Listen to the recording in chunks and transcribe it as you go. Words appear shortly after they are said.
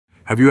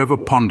Have you ever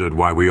pondered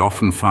why we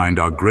often find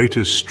our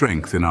greatest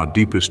strength in our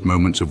deepest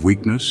moments of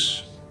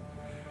weakness?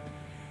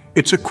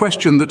 It's a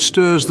question that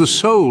stirs the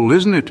soul,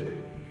 isn't it?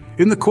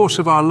 In the course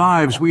of our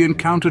lives, we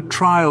encounter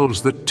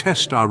trials that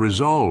test our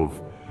resolve,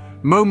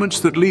 moments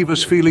that leave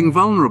us feeling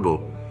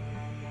vulnerable.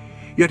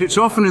 Yet it's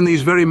often in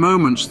these very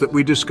moments that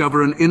we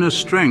discover an inner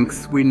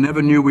strength we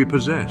never knew we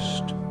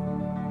possessed.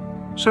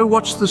 So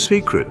what's the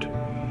secret?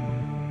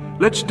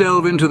 Let's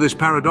delve into this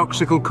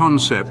paradoxical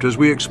concept as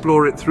we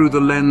explore it through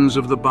the lens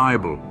of the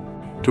Bible.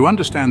 To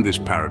understand this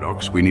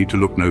paradox, we need to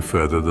look no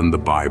further than the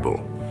Bible,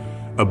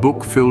 a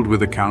book filled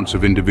with accounts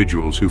of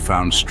individuals who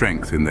found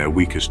strength in their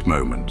weakest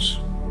moments.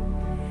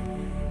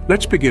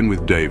 Let's begin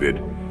with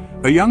David,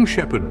 a young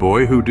shepherd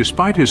boy who,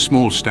 despite his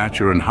small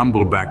stature and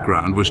humble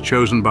background, was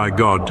chosen by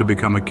God to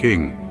become a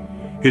king.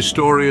 His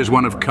story is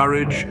one of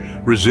courage,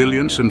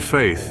 resilience, and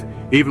faith,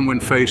 even when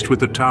faced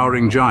with the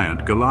towering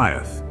giant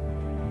Goliath.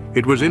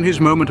 It was in his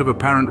moment of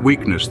apparent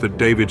weakness that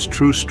David's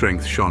true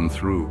strength shone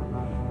through,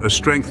 a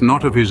strength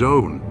not of his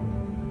own,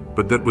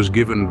 but that was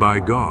given by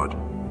God.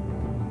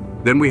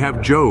 Then we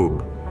have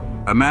Job,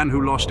 a man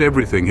who lost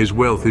everything, his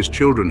wealth, his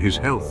children, his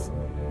health.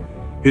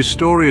 His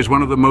story is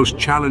one of the most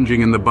challenging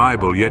in the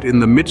Bible, yet in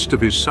the midst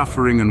of his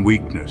suffering and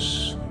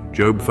weakness,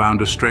 Job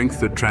found a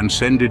strength that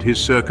transcended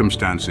his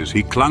circumstances.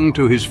 He clung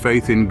to his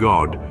faith in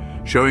God,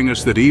 showing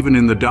us that even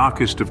in the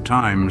darkest of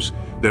times,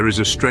 there is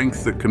a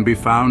strength that can be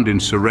found in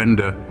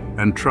surrender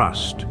and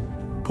trust.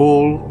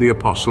 Paul, the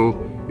apostle,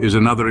 is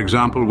another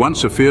example.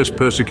 Once a fierce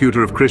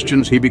persecutor of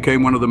Christians, he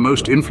became one of the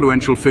most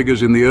influential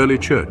figures in the early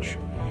church.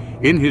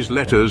 In his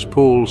letters,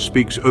 Paul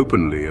speaks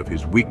openly of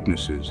his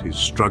weaknesses, his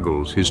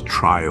struggles, his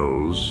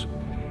trials.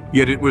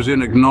 Yet it was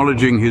in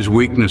acknowledging his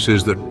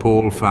weaknesses that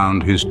Paul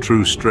found his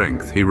true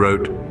strength. He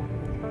wrote,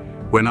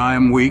 "When I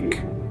am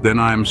weak, then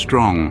I am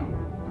strong,"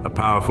 a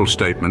powerful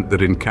statement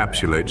that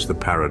encapsulates the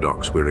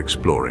paradox we're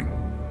exploring.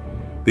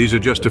 These are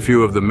just a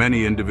few of the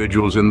many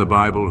individuals in the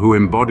Bible who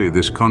embody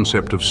this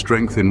concept of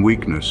strength in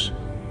weakness.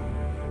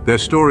 Their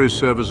stories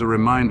serve as a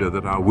reminder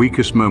that our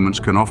weakest moments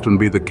can often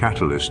be the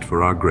catalyst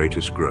for our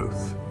greatest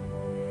growth.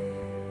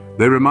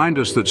 They remind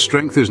us that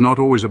strength is not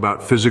always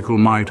about physical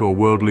might or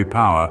worldly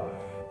power,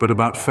 but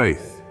about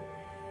faith,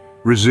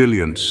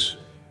 resilience,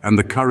 and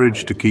the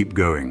courage to keep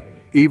going,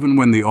 even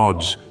when the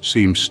odds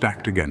seem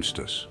stacked against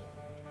us.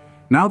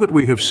 Now that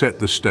we have set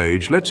the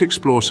stage, let's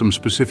explore some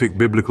specific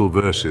biblical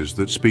verses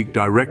that speak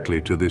directly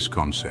to this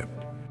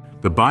concept.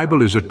 The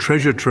Bible is a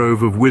treasure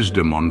trove of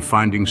wisdom on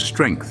finding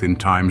strength in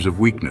times of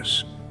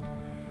weakness.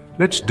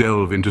 Let's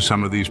delve into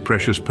some of these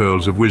precious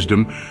pearls of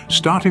wisdom,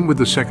 starting with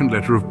the second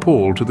letter of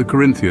Paul to the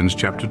Corinthians,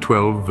 chapter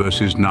 12,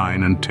 verses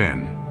 9 and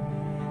 10.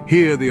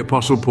 Here, the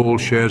Apostle Paul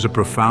shares a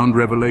profound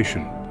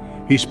revelation.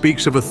 He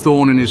speaks of a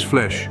thorn in his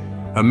flesh,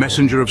 a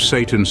messenger of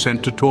Satan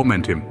sent to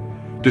torment him.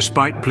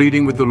 Despite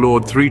pleading with the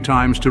Lord 3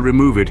 times to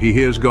remove it, he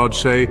hears God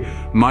say,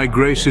 "My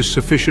grace is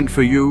sufficient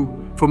for you,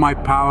 for my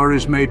power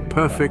is made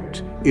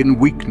perfect in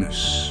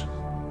weakness."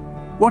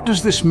 What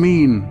does this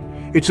mean?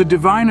 It's a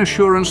divine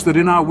assurance that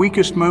in our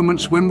weakest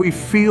moments, when we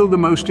feel the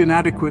most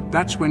inadequate,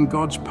 that's when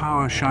God's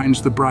power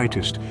shines the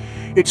brightest.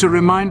 It's a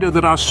reminder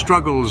that our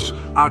struggles,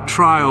 our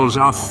trials,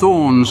 our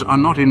thorns are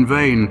not in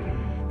vain.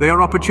 They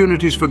are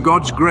opportunities for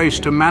God's grace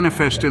to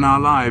manifest in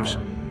our lives.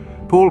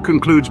 Paul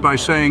concludes by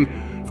saying,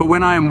 "For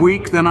when I am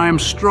weak, then I am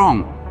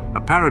strong."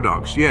 A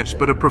paradox, yes,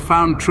 but a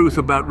profound truth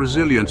about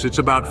resilience. It's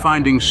about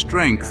finding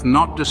strength,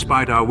 not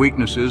despite our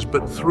weaknesses,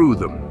 but through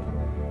them.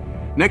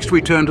 Next, we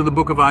turn to the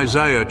book of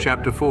Isaiah,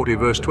 chapter 40,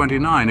 verse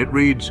 29. It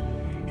reads,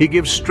 "He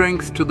gives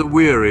strength to the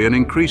weary and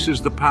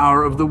increases the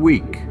power of the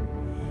weak."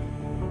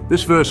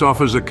 This verse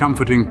offers a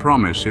comforting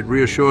promise. It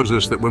reassures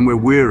us that when we're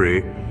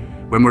weary,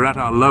 when we're at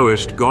our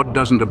lowest, God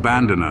doesn't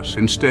abandon us.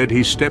 Instead,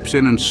 He steps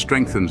in and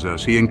strengthens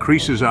us. He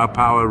increases our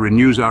power,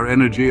 renews our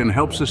energy, and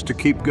helps us to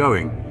keep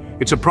going.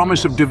 It's a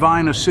promise of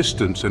divine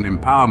assistance and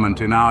empowerment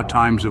in our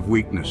times of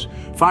weakness.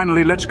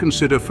 Finally, let's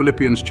consider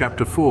Philippians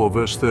chapter 4,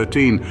 verse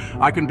 13.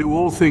 "I can do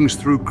all things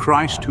through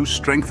Christ who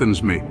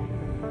strengthens me."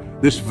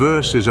 This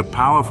verse is a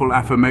powerful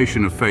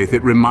affirmation of faith.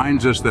 It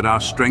reminds us that our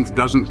strength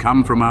doesn't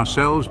come from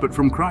ourselves, but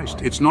from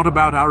Christ. It's not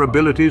about our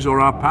abilities or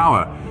our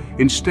power.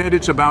 Instead,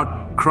 it's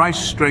about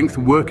Christ's strength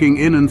working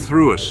in and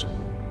through us.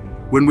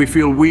 When we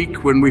feel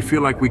weak, when we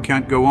feel like we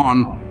can't go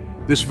on,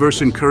 this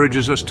verse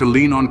encourages us to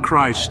lean on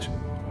Christ,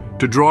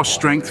 to draw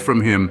strength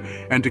from Him,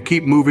 and to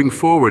keep moving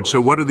forward.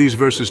 So what do these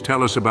verses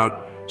tell us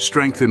about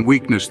strength and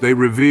weakness? They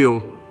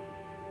reveal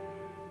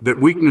that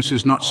weakness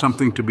is not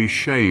something to be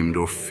shamed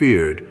or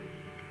feared.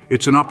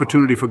 It's an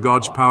opportunity for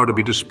God's power to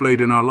be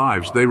displayed in our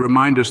lives. They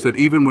remind us that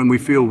even when we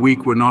feel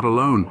weak, we're not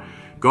alone.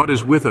 God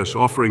is with us,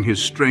 offering His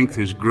strength,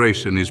 His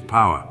grace, and His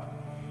power.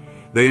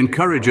 They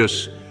encourage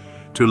us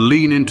to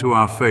lean into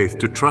our faith,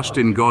 to trust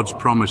in God's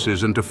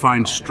promises, and to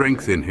find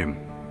strength in Him.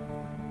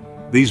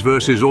 These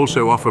verses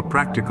also offer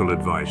practical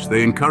advice.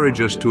 They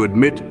encourage us to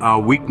admit our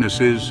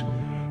weaknesses,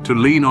 to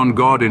lean on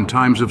God in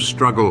times of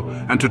struggle,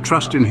 and to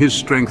trust in His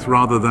strength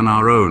rather than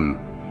our own.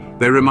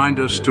 They remind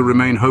us to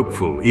remain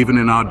hopeful, even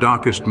in our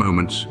darkest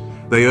moments,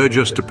 They urge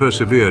us to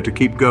persevere, to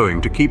keep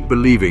going, to keep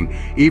believing,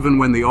 even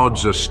when the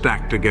odds are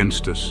stacked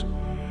against us.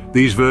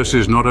 These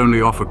verses not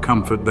only offer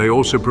comfort, they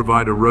also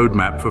provide a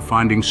roadmap for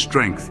finding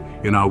strength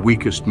in our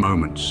weakest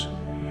moments.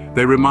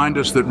 They remind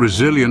us that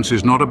resilience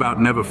is not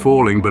about never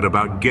falling, but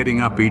about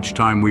getting up each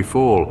time we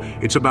fall.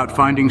 It's about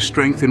finding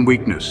strength in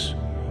weakness,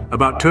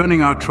 about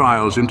turning our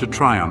trials into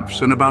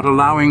triumphs, and about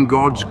allowing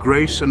God's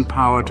grace and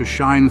power to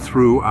shine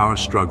through our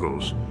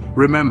struggles.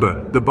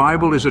 Remember, the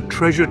Bible is a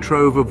treasure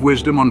trove of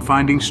wisdom on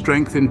finding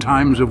strength in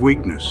times of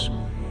weakness.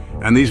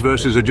 And these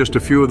verses are just a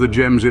few of the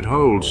gems it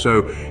holds.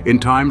 So in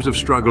times of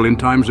struggle, in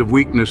times of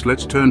weakness,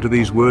 let's turn to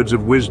these words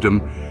of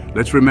wisdom.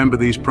 Let's remember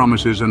these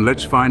promises, and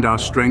let's find our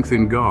strength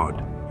in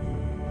God.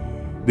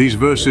 These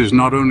verses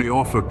not only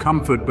offer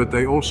comfort, but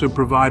they also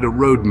provide a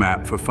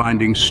roadmap for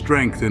finding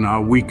strength in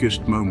our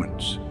weakest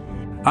moments.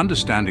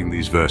 Understanding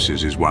these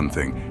verses is one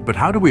thing, but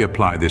how do we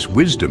apply this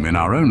wisdom in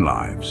our own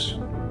lives?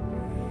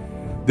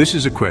 This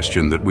is a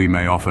question that we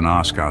may often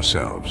ask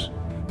ourselves.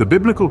 The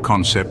biblical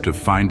concept of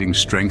finding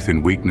strength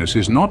in weakness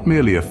is not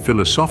merely a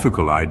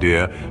philosophical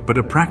idea, but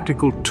a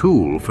practical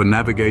tool for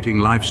navigating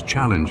life's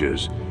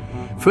challenges.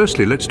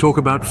 Firstly, let's talk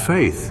about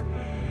faith.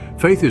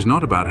 Faith is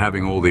not about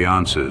having all the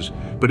answers,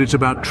 but it's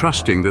about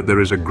trusting that there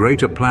is a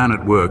greater plan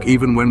at work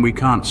even when we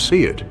can't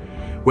see it.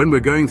 When we're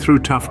going through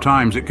tough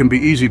times, it can be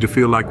easy to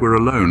feel like we're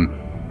alone.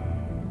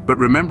 But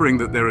remembering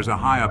that there is a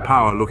higher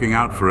power looking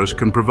out for us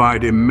can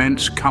provide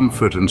immense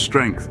comfort and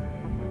strength.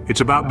 It's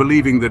about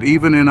believing that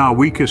even in our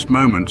weakest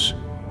moments,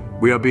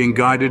 we are being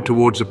guided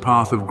towards a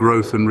path of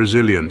growth and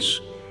resilience.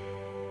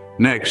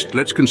 Next,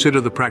 let's consider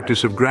the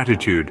practice of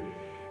gratitude.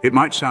 It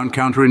might sound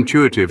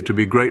counterintuitive to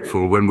be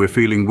grateful when we're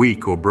feeling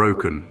weak or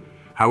broken.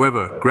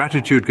 However,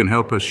 gratitude can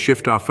help us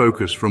shift our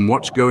focus from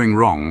what's going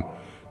wrong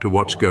to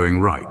what's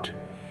going right.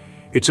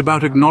 It's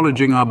about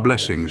acknowledging our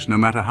blessings, no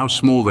matter how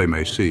small they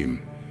may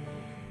seem.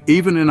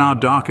 Even in our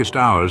darkest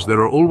hours, there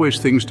are always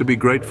things to be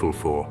grateful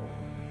for.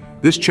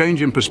 This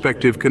change in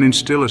perspective can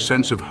instill a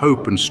sense of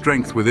hope and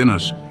strength within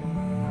us.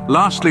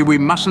 Lastly, we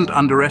mustn't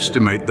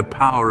underestimate the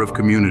power of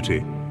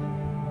community.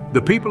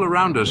 The people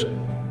around us,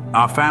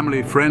 our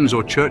family, friends,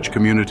 or church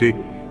community,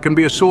 can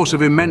be a source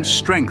of immense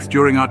strength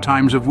during our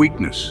times of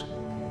weakness.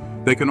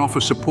 They can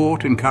offer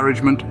support,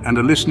 encouragement, and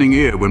a listening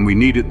ear when we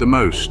need it the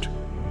most.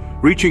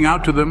 Reaching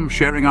out to them,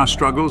 sharing our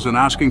struggles, and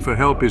asking for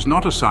help is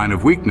not a sign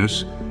of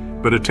weakness,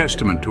 but a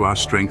testament to our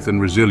strength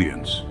and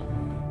resilience.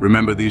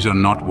 Remember, these are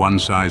not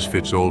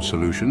one-size-fits-all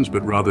solutions,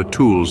 but rather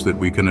tools that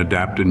we can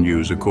adapt and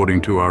use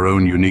according to our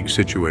own unique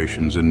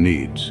situations and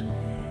needs.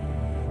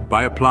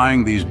 By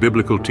applying these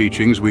biblical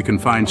teachings, we can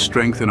find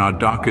strength in our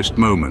darkest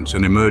moments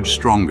and emerge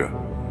stronger.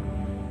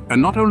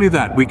 And not only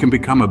that, we can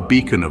become a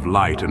beacon of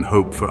light and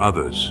hope for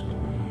others,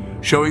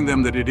 showing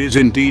them that it is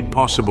indeed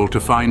possible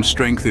to find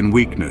strength in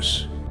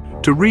weakness.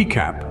 To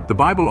recap, the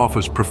Bible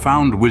offers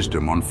profound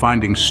wisdom on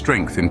finding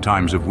strength in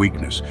times of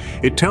weakness.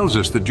 It tells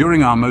us that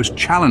during our most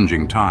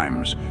challenging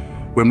times,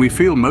 when we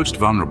feel most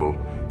vulnerable,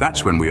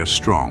 that's when we are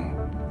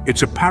strong.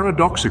 It's a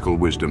paradoxical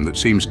wisdom that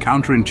seems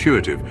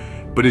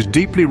counterintuitive, but is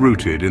deeply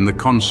rooted in the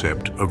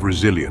concept of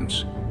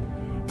resilience.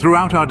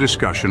 Throughout our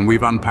discussion,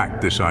 we've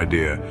unpacked this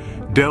idea,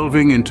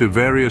 delving into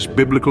various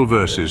biblical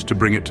verses to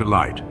bring it to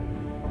light.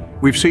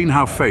 We've seen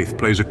how faith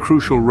plays a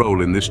crucial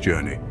role in this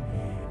journey.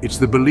 It's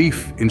the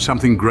belief in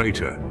something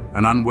greater,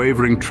 an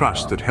unwavering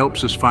trust that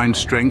helps us find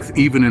strength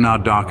even in our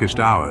darkest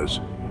hours.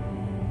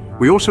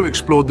 We also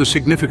explored the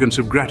significance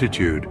of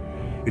gratitude.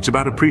 It's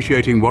about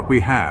appreciating what we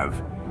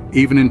have,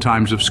 even in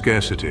times of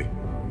scarcity.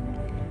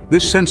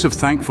 This sense of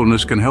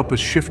thankfulness can help us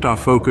shift our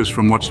focus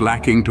from what's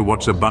lacking to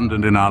what's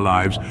abundant in our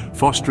lives,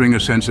 fostering a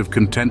sense of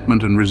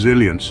contentment and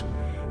resilience.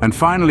 And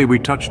finally, we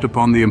touched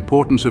upon the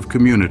importance of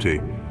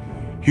community.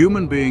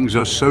 Human beings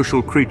are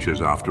social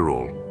creatures, after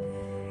all.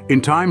 In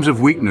times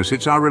of weakness,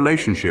 it's our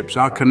relationships,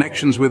 our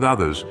connections with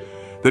others,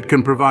 that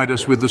can provide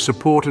us with the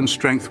support and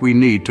strength we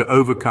need to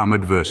overcome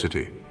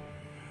adversity.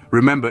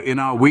 Remember, in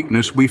our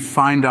weakness, we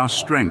find our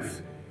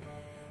strength.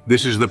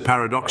 This is the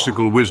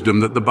paradoxical wisdom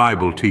that the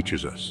Bible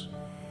teaches us.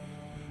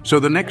 So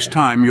the next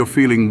time you're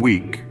feeling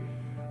weak,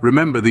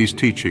 remember these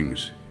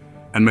teachings,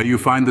 and may you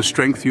find the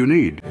strength you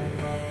need.